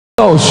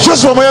Ghost.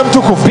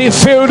 Be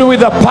filled with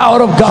the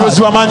power of God.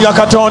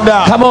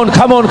 Come on,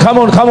 come on, come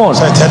on, come on.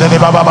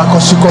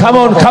 Come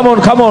on, come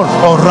on, come on.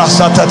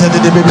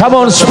 Come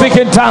on, speak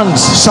in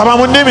tongues.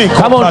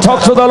 Come on,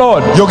 talk to the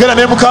Lord.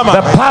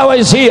 The power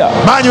is here.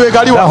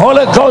 The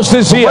Holy Ghost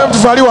is here.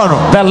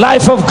 The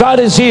life of God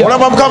is here.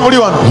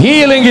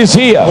 Healing is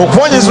here.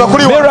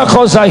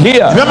 Miracles are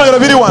here.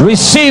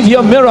 Receive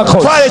your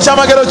miracles.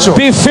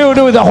 Be filled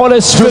with the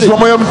Holy Spirit.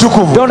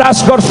 Don't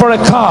ask God for a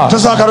car.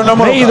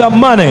 Neither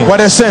money.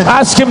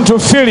 Ask Him to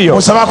fill you.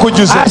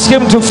 Ask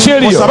Him to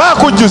fill you.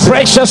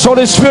 Precious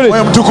Holy Spirit.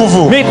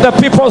 Meet the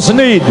people's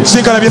need.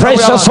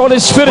 Precious Holy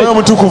Spirit.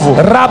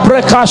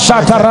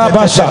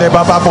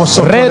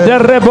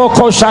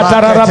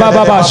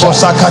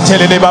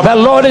 The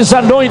Lord is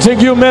anointing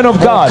you, men of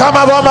God.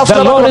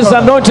 The Lord is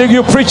anointing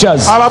you,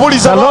 preachers. The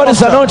Lord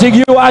is anointing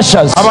you,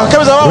 ushers.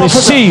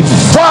 Receive.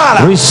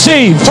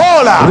 Receive.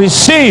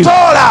 Receive.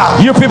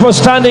 You people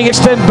standing,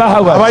 extend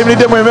backwards.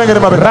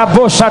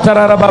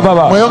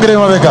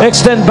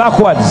 Extend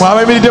backwards.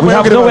 We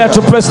have nowhere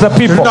to place the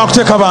people.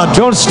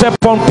 Don't step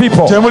on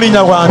people.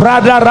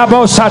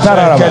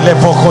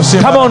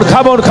 Come on,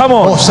 come on, come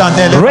on.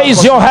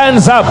 Raise your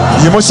hands up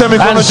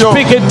and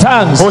speak in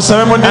tongues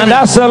and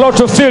ask the Lord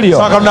to fill you.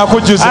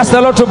 Ask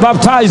the Lord to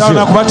baptize you.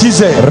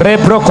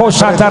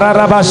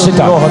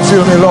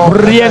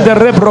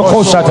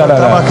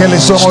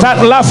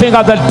 Start laughing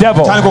at the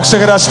devil.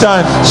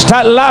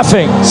 Start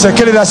laughing.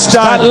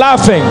 Start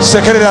laughing.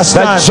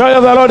 The joy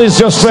of the Lord is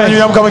your strength.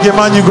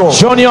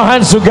 Join your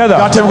hands together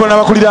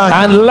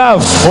and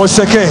love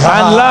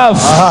and love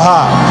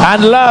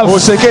and love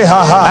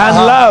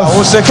and love.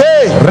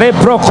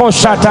 Rebroko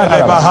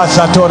shatarabashita.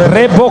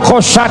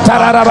 Rebroko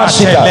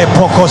shatarabashita.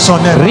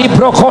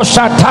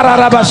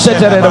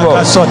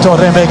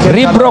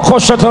 Rebroko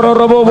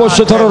shatarabo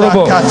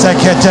shatarabo.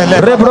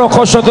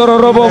 Rebroko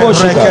shatarabo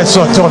shita.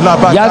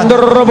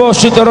 Yandorobo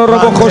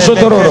shitarabo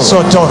kosotoro.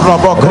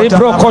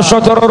 Rebroko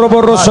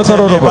shatarabo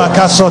shatarabo.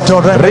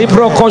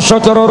 Rebroko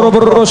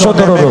shatarabo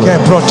shatarabo.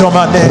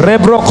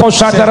 Rebroko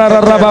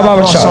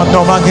shatarababasha.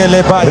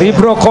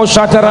 Rebroko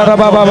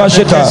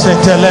shatarababashita.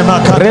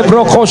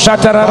 Rebroko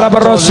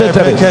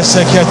shatarababashita.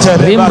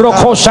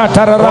 Rebroko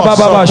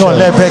shatarababasha.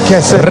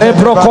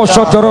 Rebroko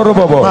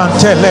shatarababo.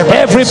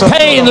 Every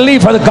pain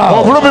leave her,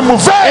 God.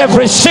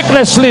 Every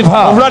sickness leave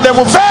her.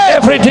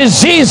 Every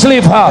disease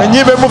leave her.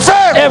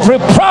 Every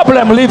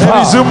problem leave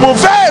her.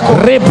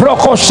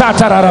 Rebroko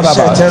shatarababa.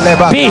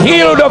 Be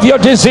healed of your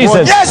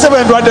diseases.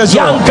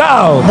 Young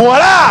girl,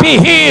 be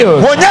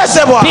healed.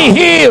 Be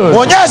healed.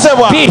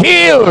 Be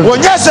healed.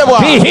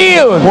 Be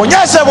healed.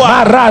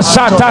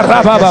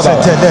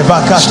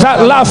 Start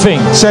laughing.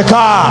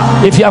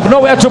 If you have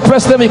nowhere to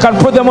press them, you can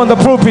put them on the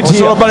pulpit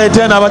here.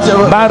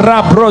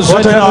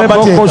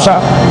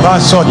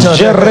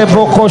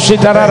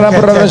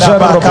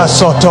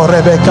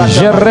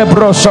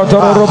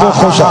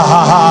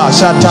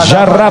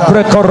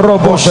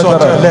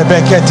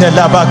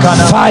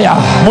 Fire.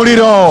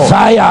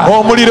 Fire.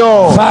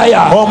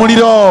 Fire.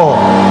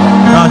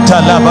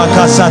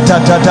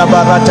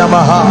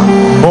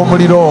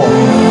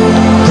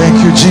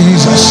 Thank you,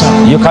 Jesus.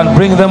 You can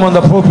bring them on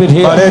the pulpit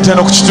here.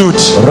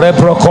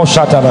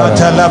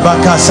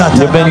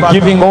 You've been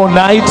giving all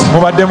night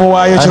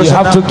and you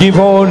have to give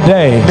all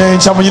day.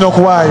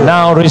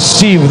 Now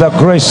receive the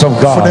grace of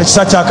God.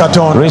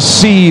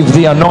 Receive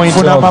the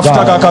anointing of God.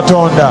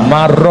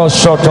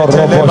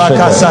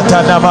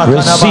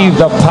 Receive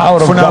the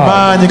power of God.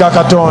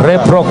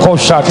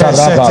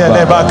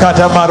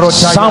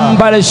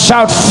 Somebody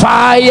shout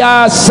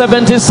fire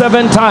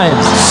 77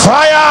 times.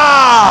 Fire!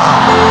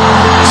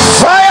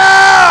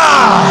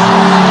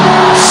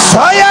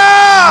 Fire! Fire!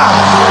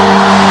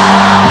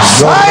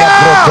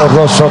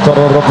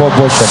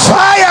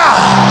 Fire!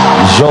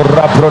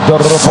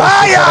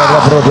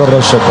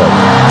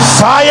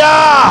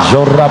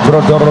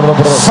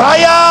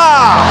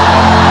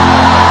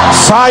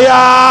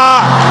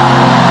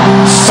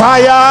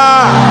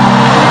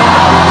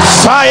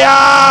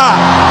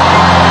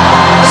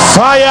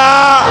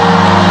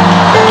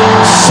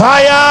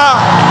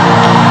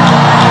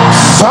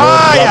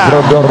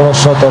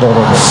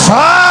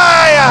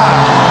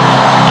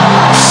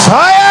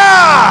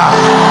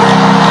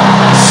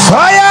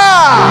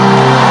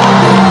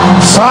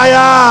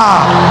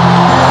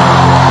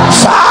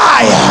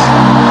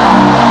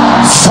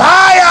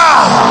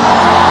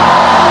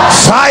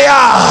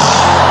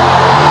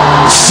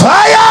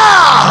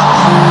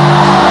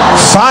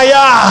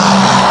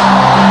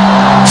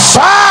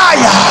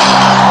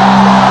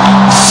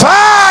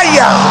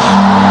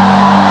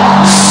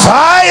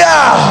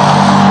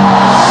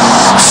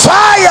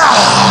 Fire!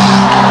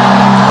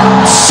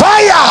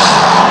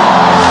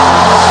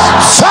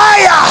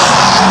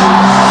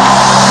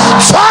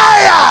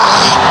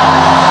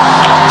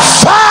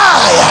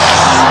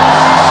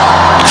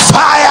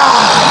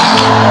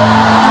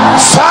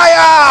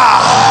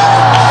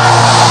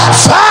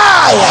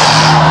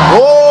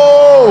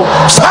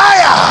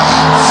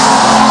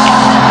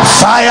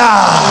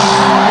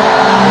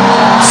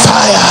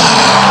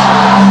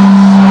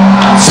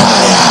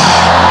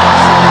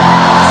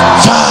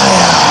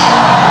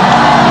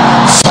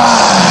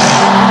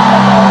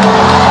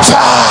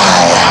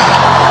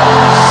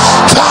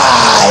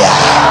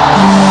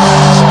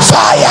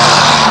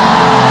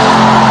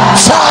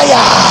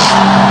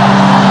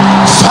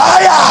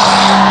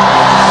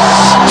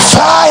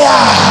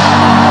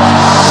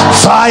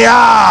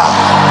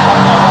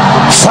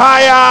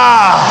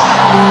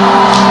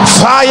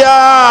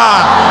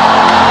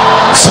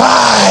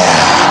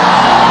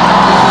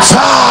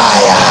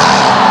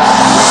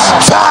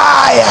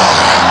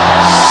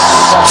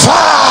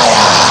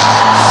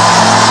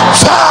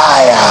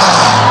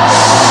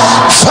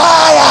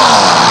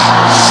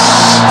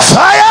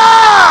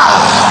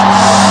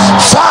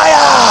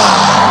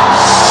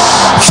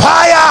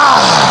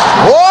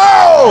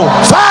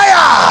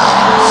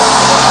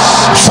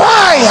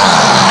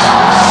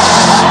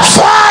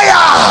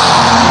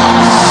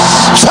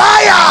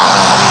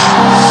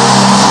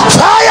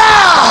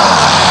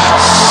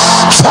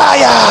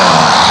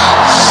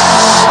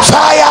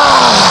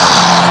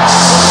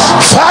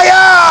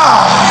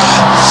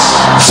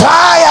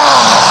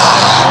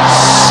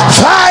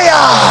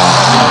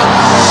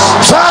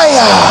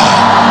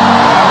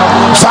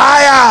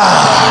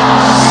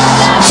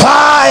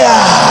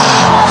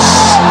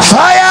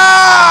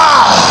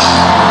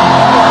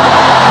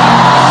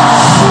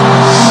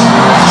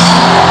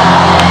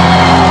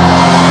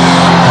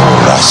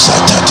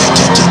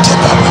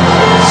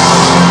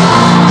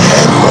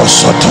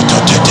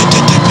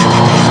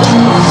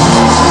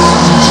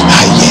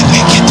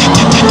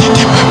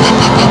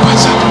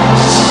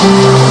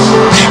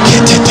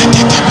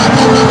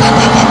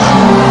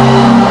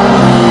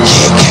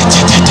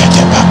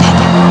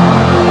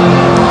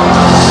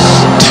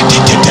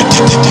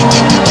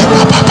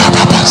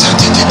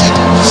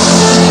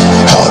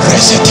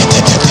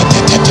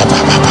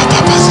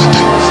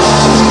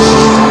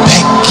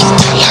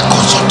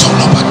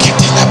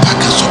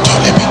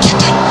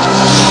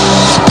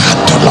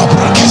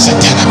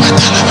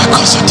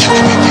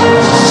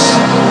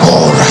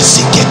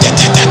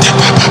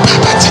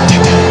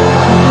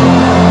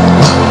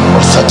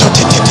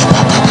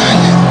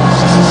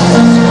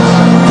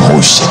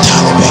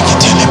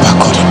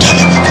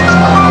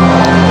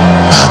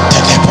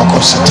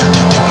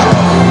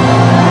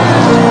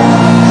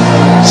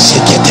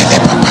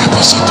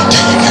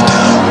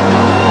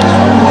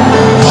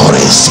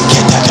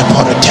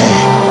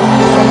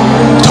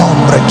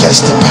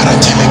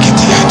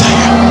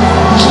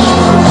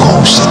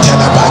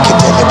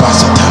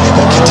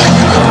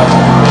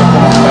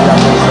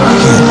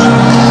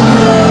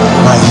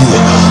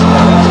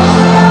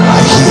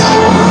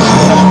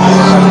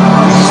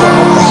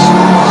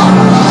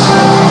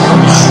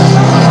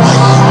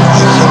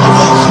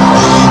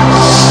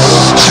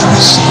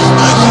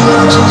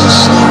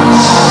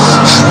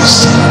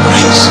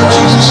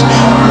 Jesus'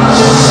 name.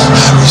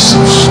 I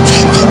receive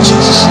strength in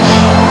Jesus'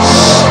 name.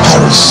 I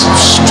receive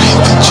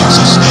strength in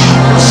Jesus' name.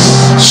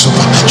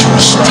 Supernatural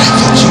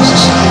strength in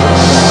Jesus' name.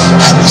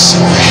 I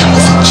receive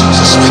health in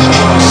Jesus' name.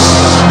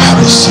 I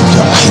receive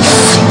your life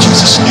in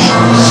Jesus' name.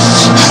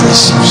 I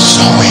receive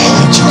joy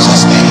in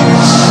Jesus' name.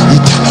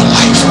 Eternal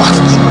life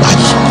working in my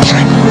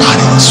spirit,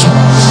 body, and soul.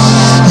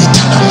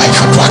 Eternal life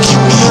at work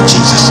in me in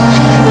Jesus'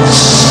 name.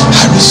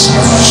 I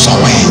receive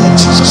joy in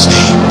Jesus'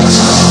 name.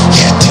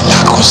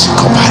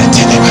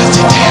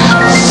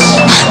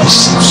 I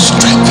receive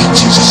strength in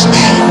Jesus'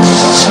 name.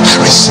 I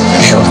receive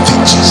health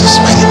in Jesus'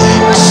 mighty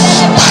name.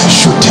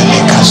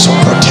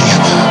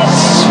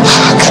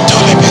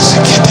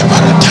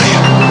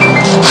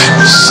 I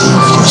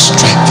receive your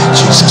strength in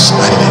Jesus'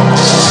 mighty name.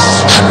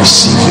 I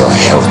receive your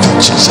health in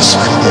Jesus'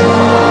 mighty name.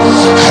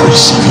 I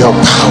receive your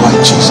power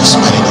in Jesus'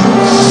 mighty name.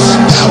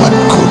 Thou art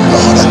good,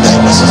 Lord, and thy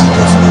mercy is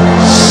great.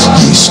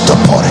 He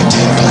stopped it,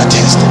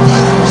 glateste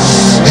para.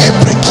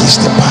 Every kiss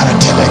the para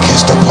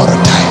telekesto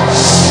porotai.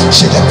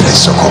 She the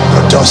place of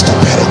comprodosta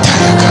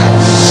peritayaka.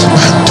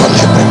 Manto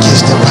lebre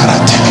kiss the para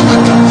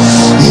telemaka.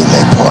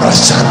 Ile pora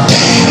sante.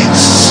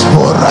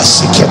 Ora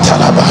siketa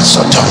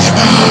labaso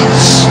toyema.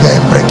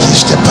 Every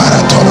kiss the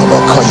para tolobo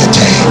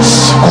koyete.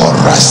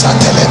 Ora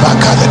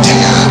satelebaka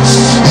letea.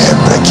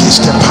 Every kiss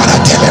the para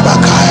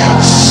telebakaya.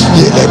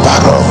 Ile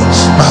baro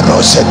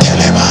marose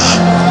telema.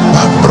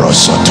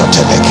 Mambroso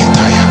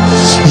toteleketaya.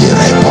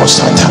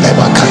 Ireposa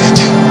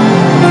telebakayete.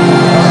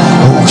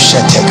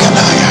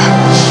 Ushetekalaya.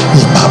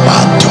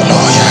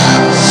 Imamantoloya.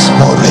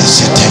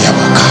 Moreseteya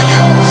makaya.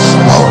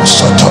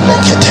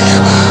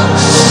 Monsotoleketeyama.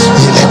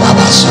 Ile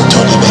mama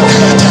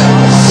sotolebekayata.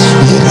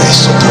 Ile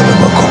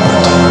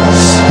sotolebokomota.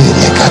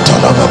 Ile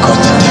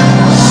katolobokotete.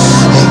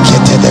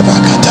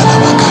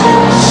 Eketelebakatalabakaya.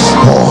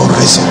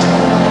 Moresete.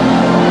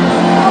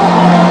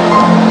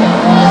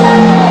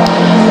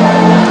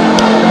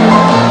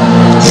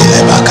 Ile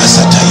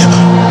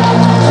bakasatayama.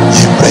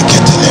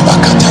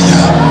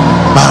 Embreketelebakataya.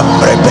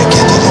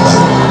 Mambrebeketeleba.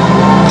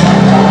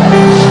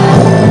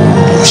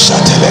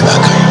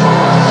 Shatelebakaya.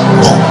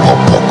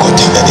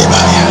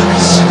 Mompopokotelebaya.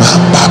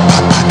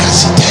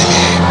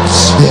 Mambapapakasitele.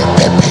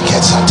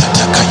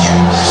 Yepepeketsatatakaye.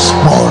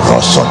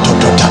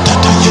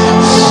 Morosotototatataye.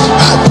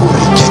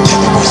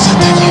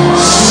 Apuriketelebosataye.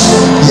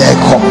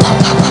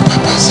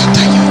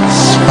 Yekopapapapapasataye.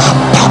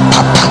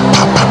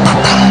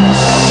 Mampapapapapapa.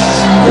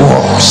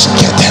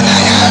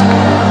 Woshiketelaya.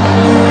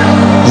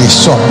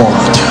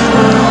 Isomorota.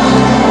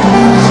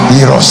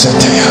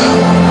 Iroseteya.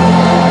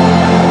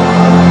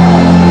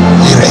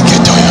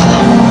 Ireketoyama.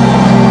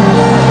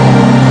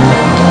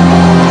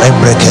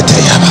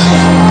 Embreketeyama.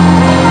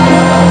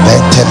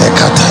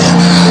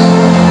 Lentelekatayama.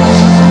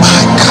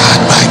 My God,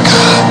 my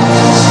God.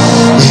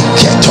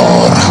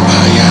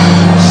 Iketorabaya.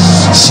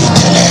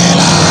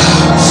 Sitelela.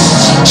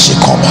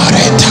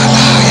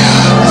 Shikomaretalaya.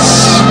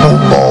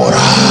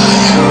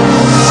 Umoraya.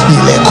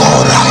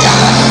 Ilekoraya.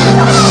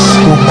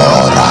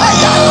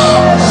 Umoraya.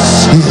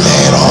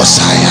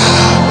 Ilerosaya.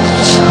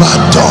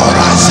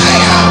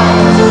 Mandorazaya.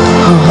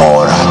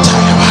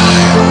 Umorataya.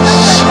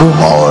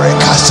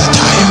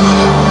 Umorekasataya.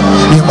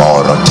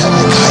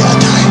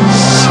 Imorotelekayataya.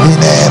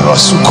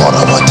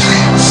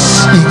 Inerosukorabotaya.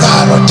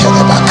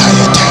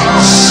 Igarotelebakayataya.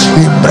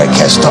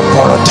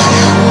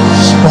 Imbrekestoporotaya.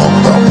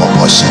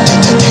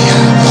 Ombropoposheteteteya.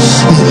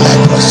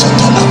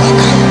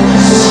 Ilebrosotolabakaya.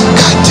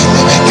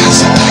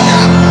 Katelebekasataya.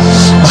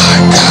 My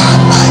God,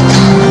 my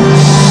God.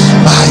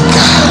 My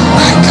God,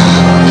 my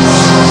God.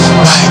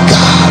 My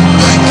God,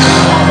 my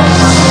God.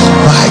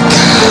 My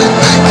God,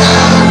 my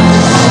God.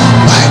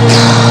 My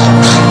God,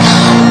 my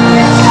God.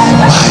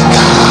 My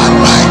God,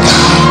 my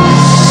God.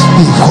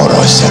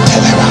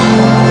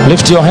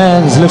 Lift your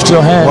hands, lift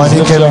your hands,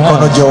 lift your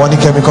hands.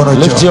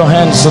 Lift your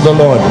hands to the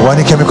Lord.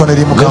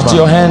 Lift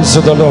your hands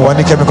to the Lord.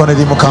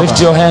 Lift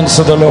your hands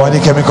to the Lord.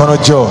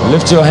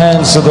 Lift your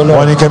hands to the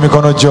Lord.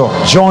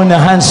 Join the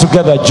hands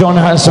together. Join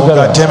hands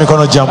together.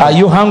 Are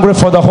you hungry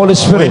for the Holy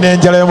Spirit?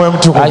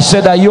 I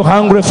said, are you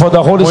hungry for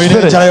the Holy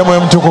Spirit?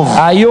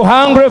 Are you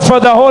hungry for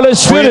the Holy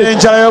Spirit?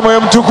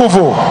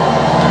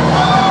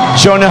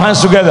 Join your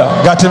hands together.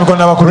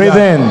 Breathe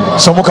in.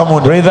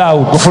 Breathe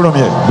out.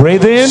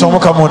 Breathe in.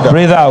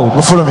 Breathe out.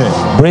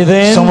 Breathe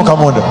in.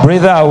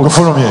 Breathe out.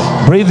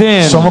 Breathe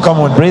in.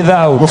 Breathe out.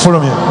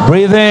 Breathe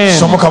in.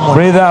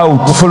 Breathe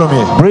out.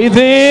 Breathe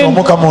in.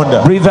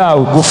 Breathe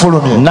out.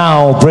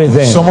 Now breathe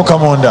in.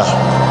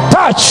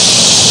 Touch.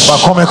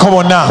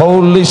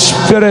 Holy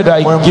Spirit,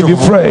 I give you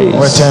praise.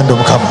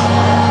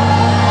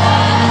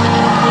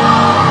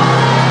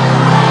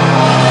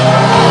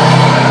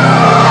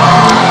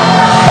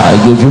 I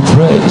give you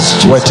praise,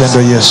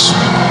 Jesus.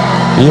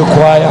 You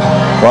choir?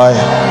 Why?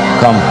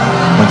 Come.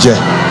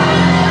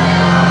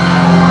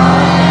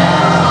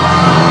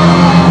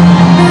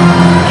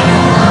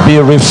 Be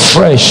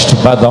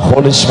refreshed by the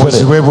Holy Spirit. I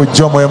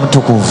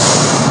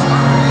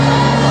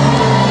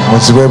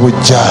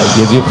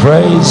give you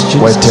praise,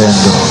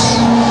 Jesus.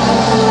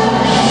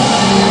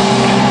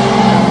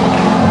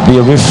 Be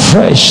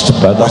refreshed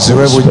by the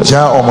Holy Spirit.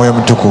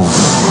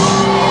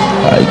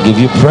 I give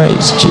you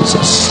praise,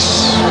 Jesus.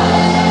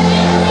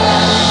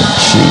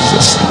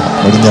 Jesus.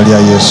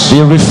 Yes.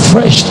 Be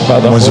refreshed by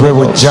the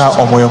Holy Ghost.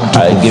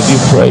 I give you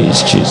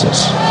praise,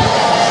 Jesus.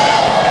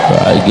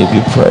 I give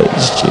you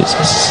praise,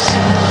 Jesus.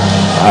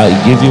 I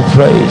give you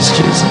praise,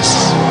 Jesus.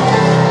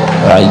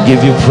 I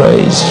give you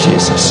praise,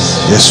 Jesus.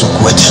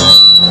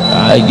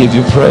 I give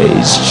you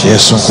praise,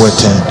 Jesus.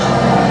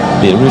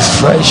 Be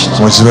refreshed.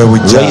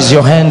 Raise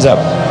your hands up.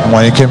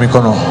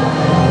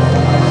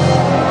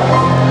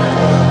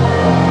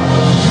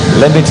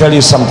 Let me tell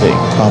you something.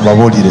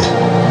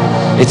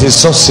 It is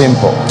so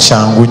simple.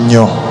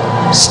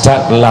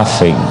 Start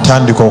laughing.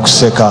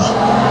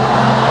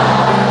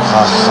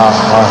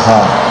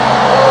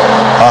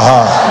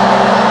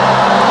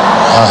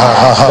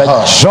 The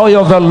joy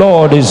of the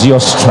Lord is your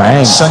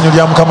strength.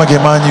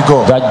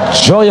 The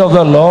joy of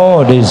the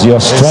Lord is your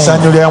strength.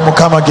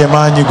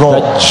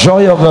 The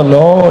joy of the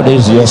Lord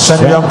is your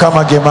strength.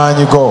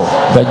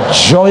 The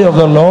joy of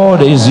the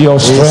Lord is your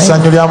strength.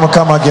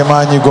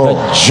 The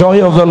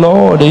joy of the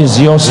Lord is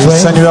your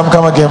strength.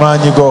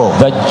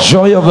 The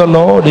joy of the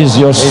Lord is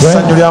your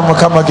strength.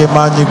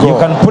 You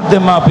can put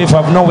them up if I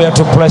have nowhere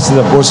to place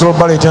them.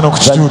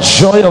 The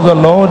joy of the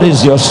Lord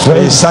is your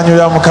strength.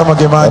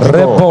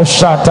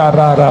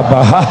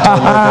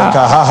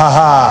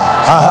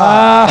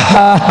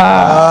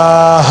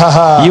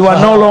 You are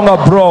no longer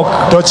broke.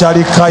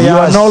 You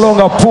are no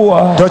longer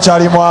poor.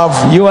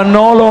 You are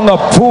no longer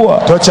poor.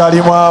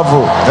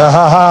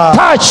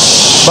 Touch.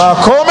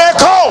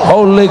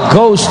 Holy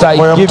Ghost, I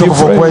give you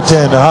praise.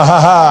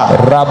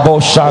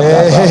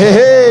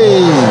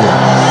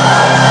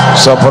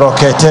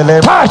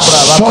 Touch.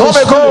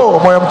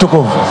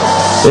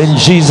 In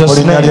Jesus'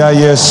 name.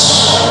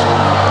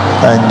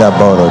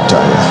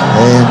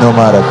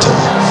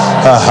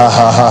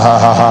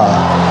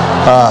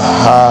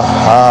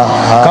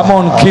 Come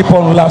on, keep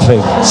on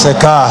laughing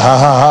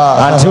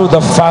until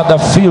the Father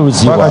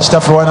fills you up.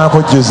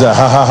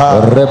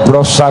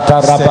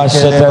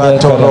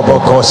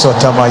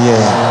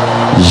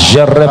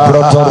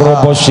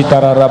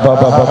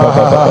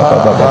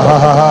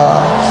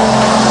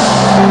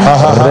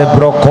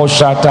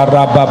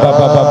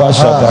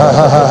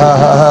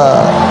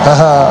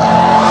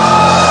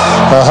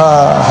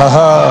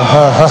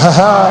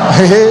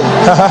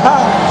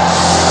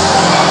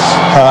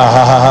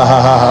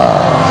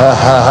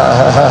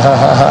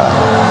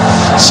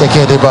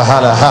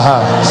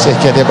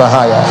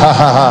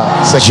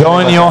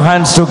 Join your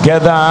hands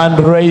together and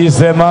raise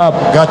them up.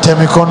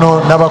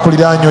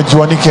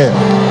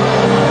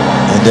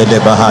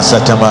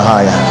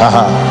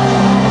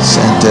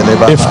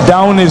 If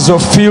down is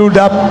filled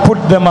up, put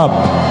them up.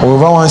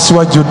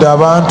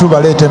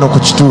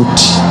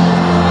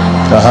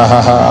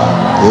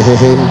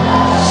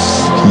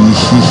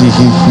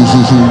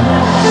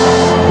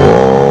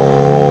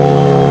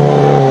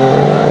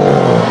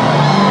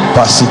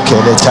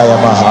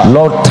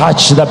 Lord,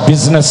 touch the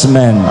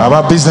businessmen.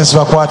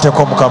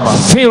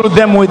 Fill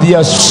them with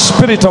your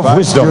spirit of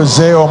wisdom,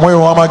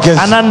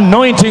 an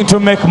anointing to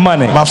make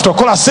money.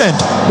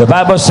 The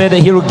Bible said that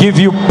He will give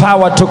you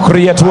power to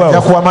create wealth.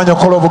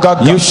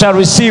 You shall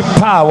receive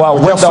power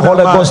when the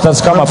Holy Ghost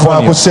has come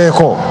upon you.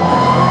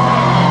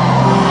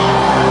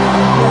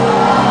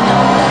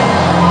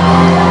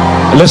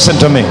 Listen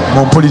to me.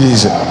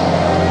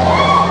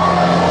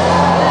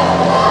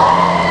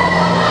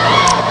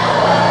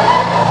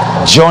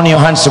 Join your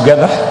hands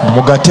together,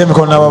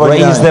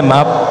 raise them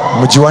up,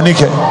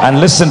 and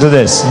listen to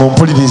this.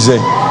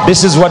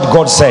 This is what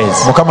God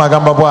says.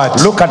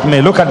 Look at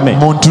me, look at me.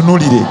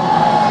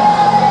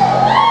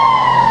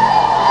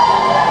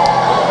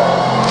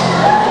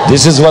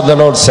 This is what the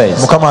Lord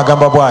says.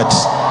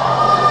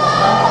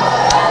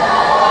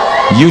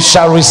 You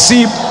shall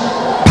receive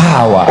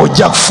power.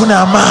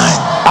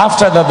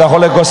 After that, the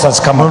Holy Ghost has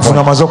come upon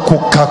you.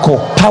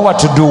 Power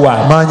to do what?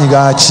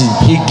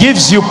 He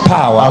gives you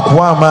power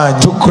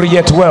to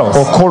create wealth.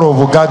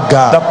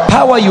 The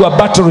power you are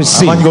about to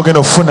receive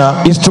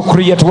is to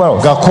create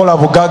wealth.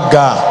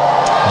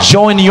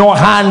 Join your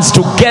hands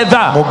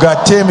together.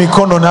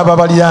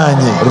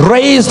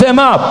 Raise them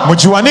up.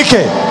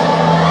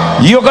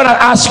 You're going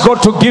to ask God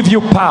to give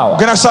you power.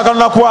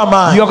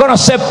 You're going to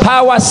say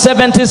power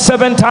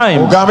 77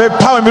 times.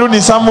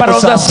 But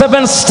on the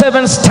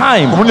 77th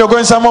time,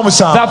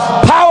 the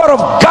power of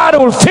God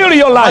will fill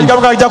your life.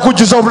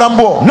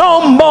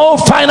 No more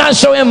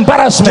financial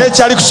embarrassment.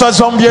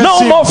 No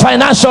more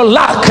financial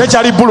lack.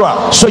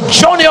 So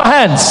join your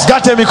hands.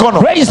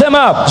 Raise them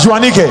up.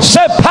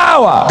 Say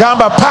power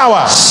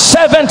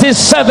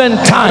 77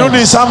 times.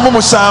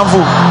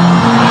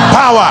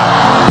 Power,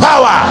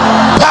 power,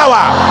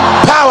 power,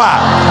 power,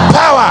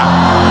 power,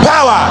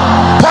 power,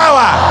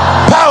 power,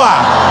 power,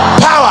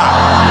 power,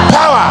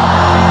 power,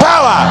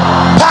 power,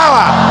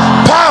 power,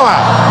 power,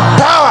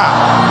 power,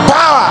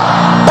 power,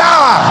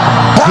 power.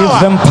 Give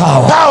them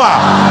power. Power,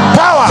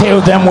 power.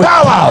 Fill them with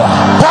power.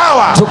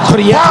 Power to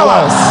create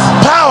wealth.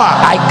 Power.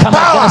 I come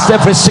against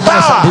every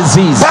sickness and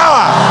disease.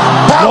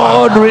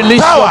 Lord,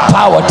 release your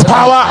power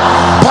tonight.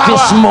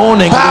 This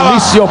morning,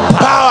 release your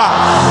power.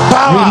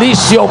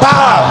 Release your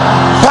power.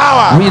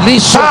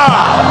 Release your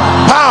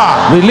power.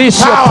 Release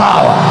your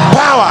power.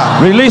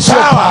 Release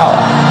your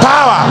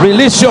power.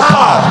 Release your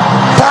power.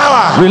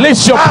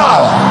 Release your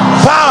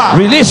power.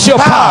 Release your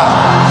power.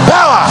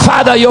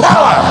 Father, your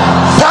power.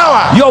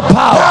 Your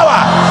power.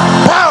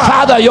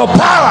 Father, your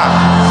power.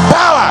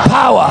 Power.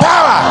 Power.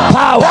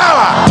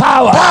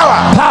 Power.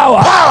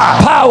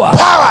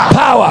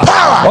 Power.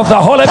 Of the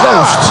Holy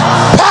Ghost.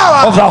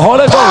 Of the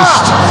Holy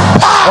Ghost.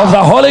 Of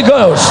the Holy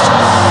Ghost.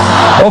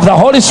 Of the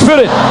Holy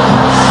Spirit.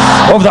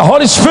 Of the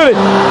Holy Spirit.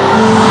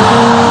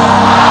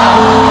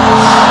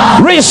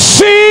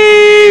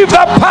 Receive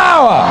the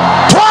power.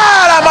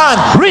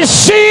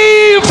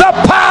 Receive the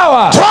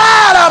power.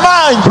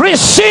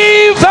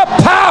 Receive the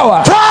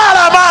power.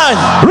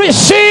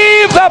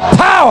 Receive the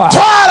power.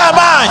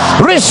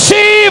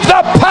 Receive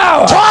the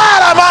power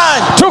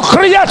to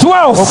create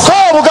wealth,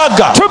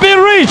 to be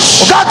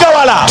rich,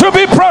 to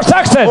be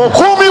protected,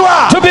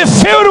 to be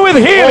filled with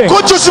healing.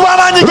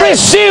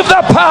 Receive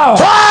the power.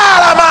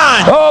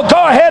 Oh,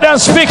 go ahead and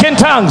speak in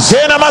tongues.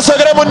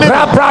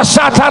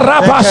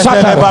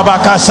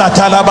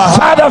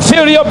 Father,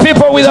 fill your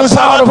people with the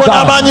power of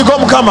God.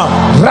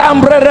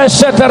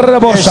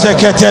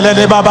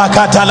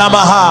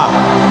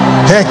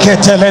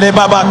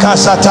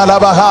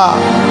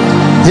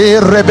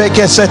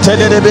 Rebeke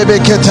setele bebe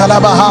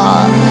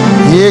ketalabaha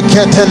ye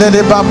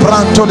ketele ba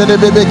pranto de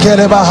bebe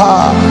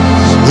kelebaha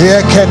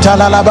ye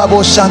ketala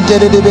babo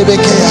shantele de bebe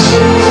kea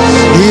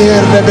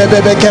ye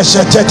rebebe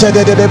kesetete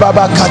de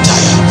baba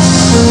kataya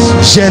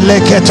jele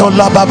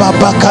ketola baba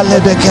bakale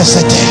beke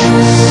sete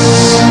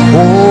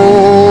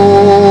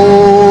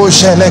oh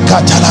jele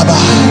katalaba.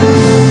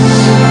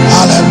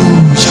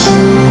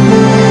 Hallelujah.